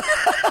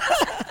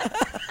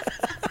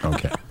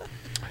 Okay.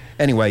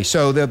 Anyway,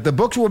 so the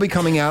books will be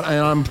coming out,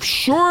 and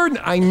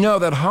I know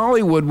that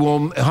Hollywood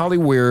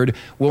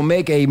will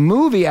make a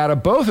movie out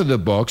of both of the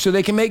books, so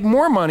they can make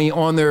more money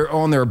on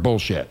their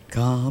bullshit.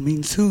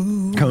 Coming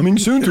soon. Coming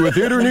soon to a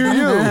theater near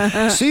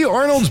you. See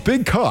Arnold's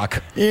big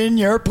cock In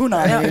your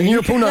punani. in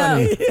your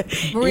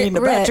punani. In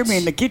the bathroom,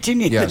 in the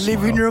kitchen, in Yes, the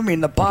living Marla. room,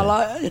 in the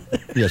parlor.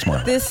 Yes,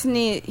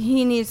 Marla.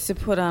 He needs to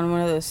put on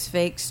one of those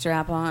fake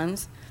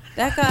strap-ons.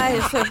 That guy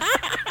is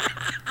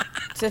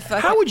so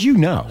fucking. How would you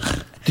know?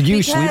 Did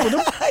you sleep with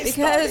him?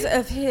 Because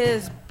of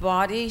his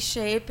body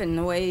shape and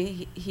the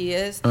way he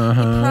is, Uh-huh.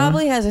 he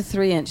probably has a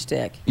 3-inch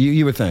dick.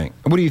 You would think.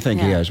 What do you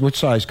think he Yeah. has? What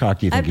size cock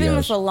do you think I've he been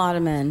has? with a lot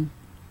of men.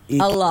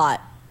 A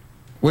lot.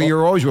 Well,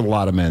 you're always with a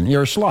lot of men.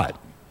 You're a slut.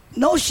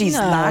 No, she's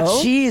No. not.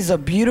 She is a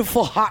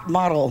beautiful hot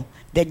model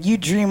that you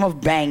dream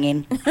of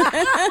banging.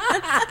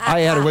 I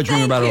had a wet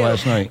dream about her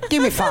last night.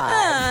 Give me 5.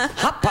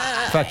 Hot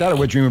pot. In fact, I had a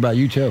wet dream about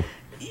you, too.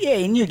 Yeah,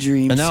 in your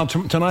dreams. And now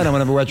tonight I'm going to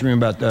have a wet dream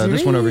about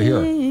this one over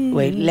here.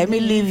 Wait, let me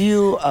leave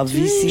you a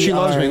VCR. She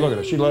loves me. Look at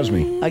her. She loves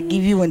me. I'll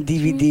give you one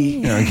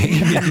DVD. Yeah, okay,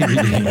 give me a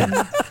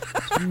DVD.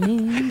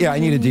 Yeah, I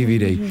need a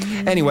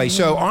DVD. Anyway,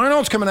 so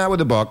Arnold's coming out with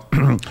a book,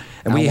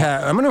 and we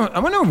have. I want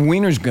to know if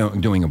Wiener's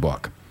doing a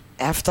book.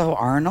 After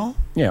Arnold?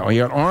 Yeah, we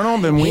got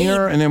Arnold, then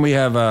Wiener, and then we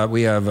have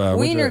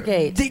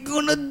Wienergate. They're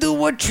gonna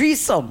do a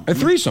threesome. A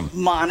threesome.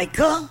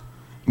 Monica,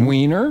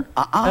 Wiener,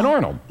 and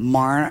Arnold.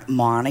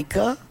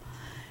 Monica.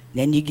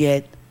 Then you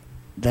get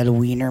the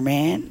Wiener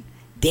Man.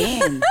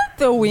 Then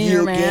The Wiener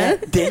you Man.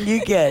 Then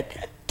you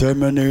get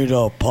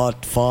Terminator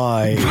Part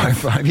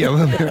 5.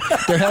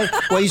 Yeah,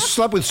 well, he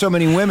slept with so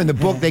many women. The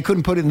book they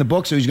couldn't put it in the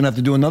book, so he's going to have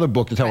to do another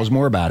book to tell us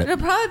more about it.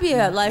 It'll probably be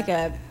like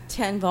a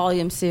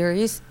 10-volume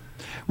series.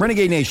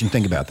 Renegade Nation,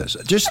 think about this.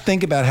 Just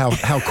think about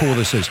how cool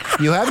this is.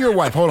 You have your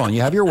wife, hold on,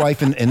 you have your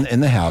wife in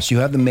the house, you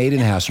have the maid in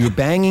the house, you're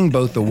banging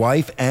both the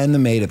wife and the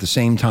maid at the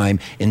same time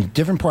in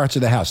different parts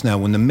of the house. Now,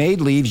 when the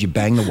maid leaves, you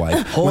bang the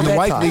wife. When the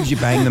wife leaves, you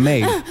bang the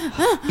maid.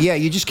 Yeah,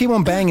 you just keep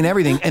on banging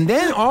everything. And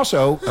then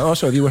also,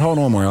 if you would hold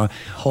on,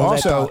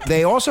 Marla,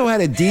 they also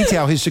had a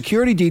detail, his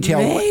security detail.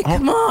 Make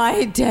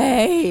my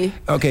day.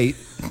 Okay,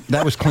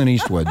 that was Clint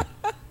Eastwood.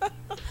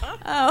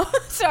 Oh,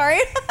 sorry.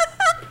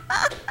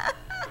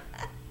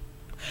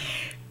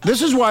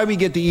 This is why we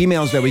get the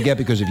emails that we get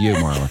because of you,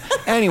 Marla.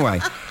 Anyway,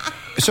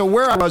 so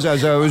where I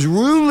was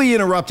rudely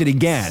interrupted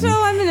again. So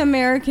I'm an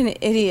American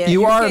idiot.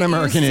 You are an get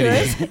American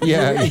used to idiot. it.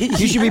 Yeah,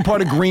 you should be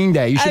part of Green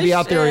Day. You should I be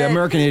out there, should.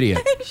 American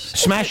idiot.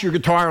 Smash your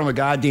guitar on the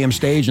goddamn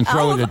stage and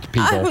throw it at the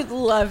people. I would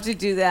love to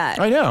do that.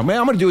 I know, man.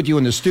 I'm going to do it to you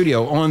in the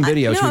studio on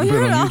video so we can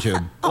put it on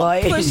YouTube.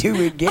 Well, you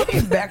were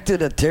getting back to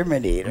the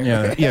Terminator.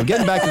 Yeah,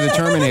 getting back to the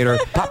Terminator.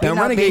 Now,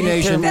 Renegade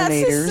Nation.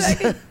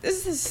 This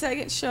is the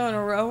second show in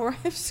a row where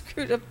I've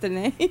screwed up the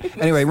name.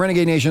 Anyway,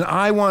 Renegade Nation,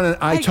 I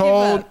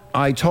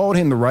I told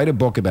him to write a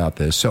book about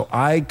this so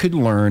I could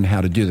learn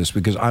how to do this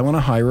because I want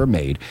to hire a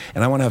maid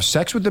and I want to have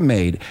sex with the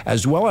maid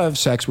as well as have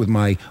sex with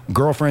my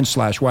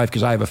girlfriend/wife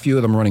because I have a few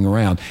of them running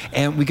around.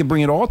 And we can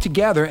bring it all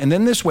together, and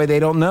then this way they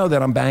don't know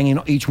that I'm banging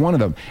each one of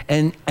them.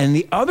 And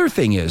the other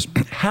thing is,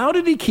 how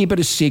did he keep it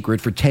a secret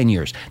for 10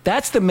 years?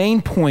 That's the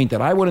main point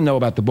that I want to know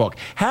about the book.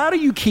 How do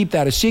you keep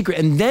that a secret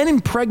and then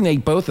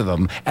impregnate both of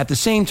them at the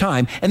same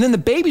time, and then the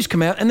babies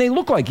come out and they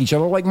look like each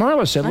other, like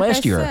Marla said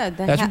last year.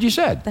 That's what you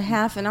said. The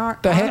half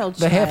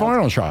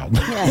Arnold child.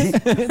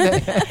 Yes.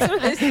 That's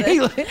what I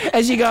said.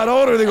 As he got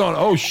older, they're going,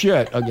 oh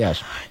shit. Oh,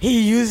 yes.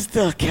 He used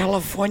the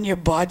California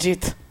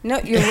budget. No,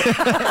 you're.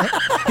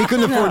 He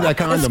couldn't afford that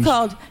condom. It's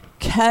called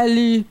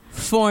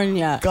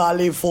California.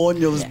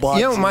 California's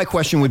budget. You know, my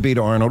question would be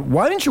to Arnold,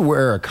 why didn't you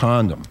wear a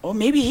condom? Or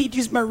maybe he'd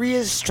use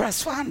Maria's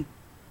trust fund.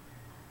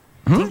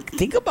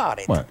 Think about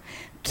it. What?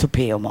 To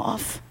pay him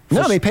off.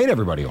 No, they paid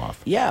everybody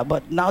off. Yeah,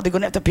 but now they're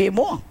going to have to pay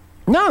more.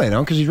 No, they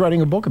don't, because he's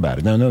writing a book about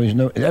it.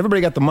 No.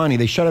 Everybody got the money.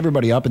 They shut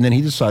everybody up, and then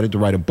he decided to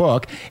write a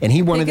book, and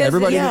he wanted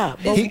everybody. Hold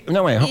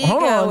on.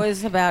 Ego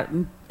is about.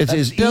 It's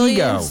his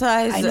ego.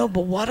 I know,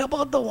 but what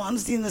about the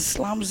ones in the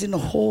slums, in the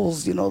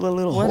holes? You know, the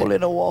little hole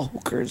in the wall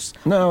hookers.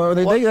 No,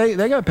 they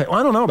got paid. Well,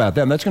 I don't know about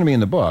them. That's going to be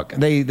in the book.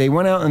 They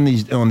went out on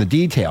the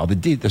detail,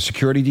 the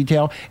security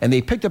detail, and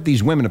they picked up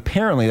these women.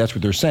 Apparently, that's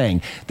what they're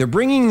saying. They're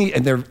bringing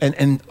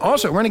and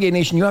also Renegade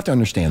Nation. You have to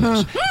understand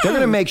this. They're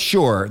going to make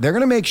sure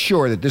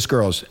that this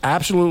girl's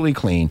absolutely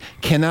clean,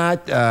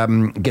 cannot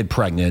get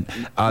pregnant,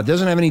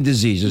 doesn't have any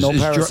diseases, no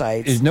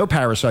parasites, no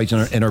parasites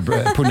in her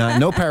punani,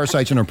 no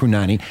parasites in her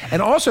punani,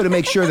 and also to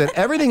make sure that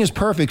everything is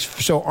perfect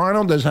so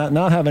Arnold does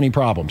not have any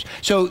problems.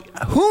 So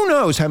who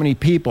knows how many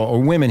people or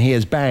women he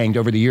has banged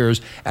over the years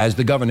as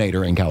the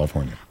governor in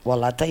California.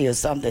 Well, I'll tell you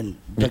something.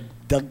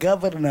 The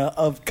governor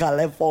of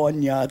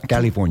California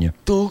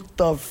took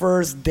the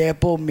first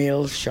Depo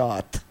Mill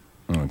shot.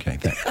 Okay,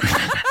 thanks.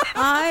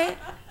 I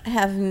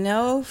have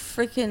no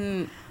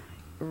freaking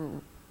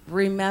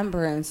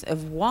remembrance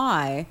of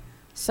why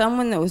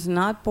someone that was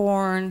not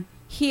born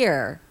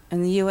here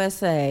in the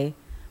USA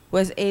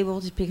was able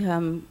to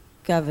become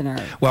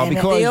governor. Well, and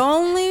because the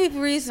only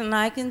reason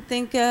I can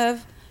think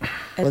of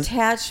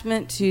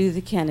attachment to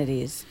the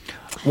Kennedys.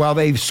 Well,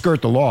 they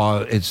skirt the law.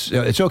 It's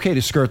okay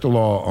to skirt the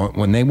law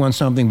when they want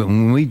something, but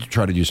when we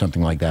try to do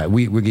something like that,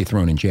 we get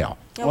thrown in jail.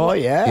 Oh,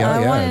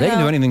 yeah. They can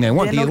do anything they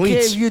want. They don't care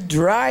if you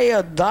dry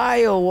or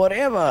die or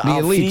whatever.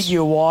 I'll feed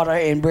you water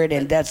and bread,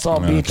 and that's all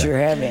bitch you're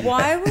having.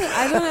 Why would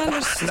I don't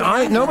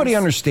understand. Nobody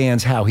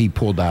understands how he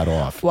pulled that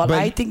off. Well,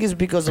 I think it's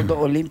because of the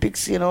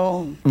Olympics, you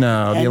know.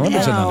 No, the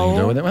Olympics had nothing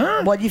to do with it.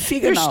 Huh? What you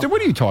figure out?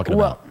 What are you talking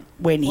about?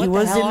 When he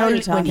was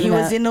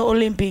in the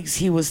Olympics,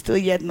 he was still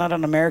yet not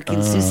an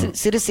American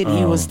citizen.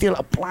 He was still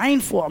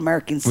applying for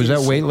American citizenship.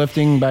 Was that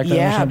weightlifting back then?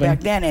 Yeah, back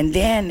then. And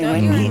then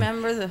don't you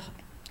remember the?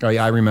 Oh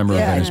yeah, I remember.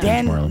 Yeah,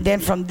 then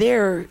from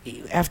there,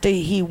 after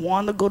he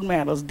won the gold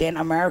medals, then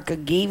America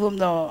gave him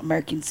the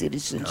American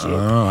citizenship.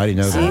 Oh, I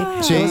didn't know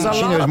that. See,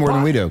 she knows more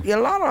than we do. A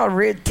lot of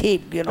red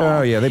tape, you know.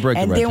 Oh yeah, they break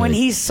the red tape. And then when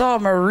he saw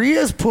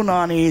Maria's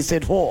punani, he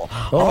said, "Oh,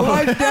 I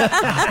like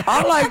that.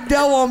 I like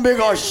that one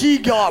because she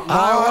got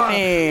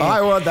money.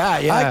 I want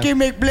that. Yeah, I can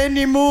make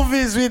plenty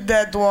movies with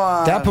that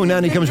one. That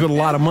punani comes with a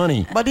lot of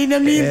money. But in the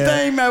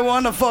meantime, I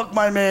want to fuck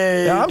my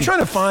maid. Yeah, I'm trying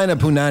to find a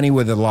punani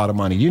with a lot of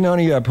money. Do you know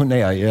any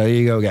punani? Yeah, there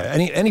you go.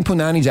 Any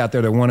punanis out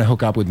there that want to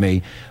hook up with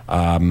me,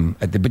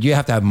 but you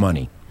have to have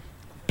money.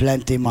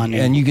 Plenty money.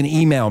 And you can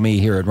email me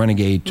here at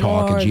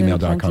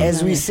renegadetalk@gmail.com.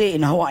 As we say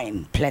in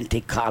Hawaiian,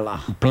 plenty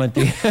kala.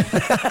 Plenty.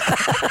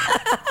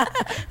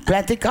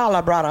 Plenty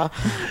kala, brother.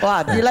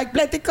 What? You like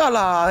plenty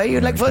kala? You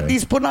like for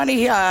this punani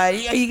here?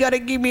 You gotta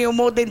give me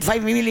more than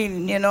 5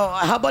 million, you know.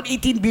 How about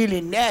 18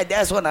 billion? Yeah,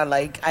 that's what I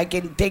like. I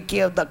can take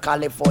care of the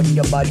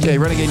California budget. Okay,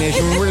 Renegade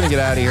Nation, we're going to get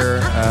out of here.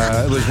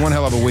 It was one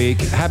hell of a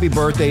week. Happy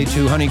birthday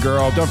to Honey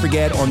Girl. Don't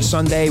forget, on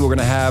Sunday, we're going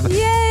to have...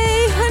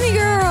 Yay, Honey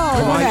Girl!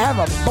 We're going to have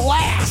a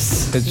blast.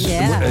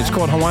 It's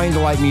called Hawaiian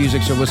Delight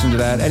Music, so listen to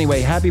that. Anyway,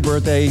 happy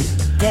birthday,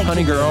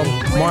 Honey Girl.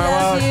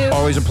 Marla,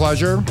 always a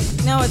pleasure.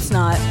 No, it's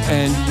not.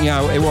 And,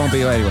 it won't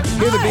be anyway.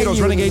 Here are the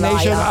Beatles, Renegade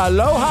Nation.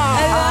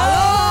 Aloha!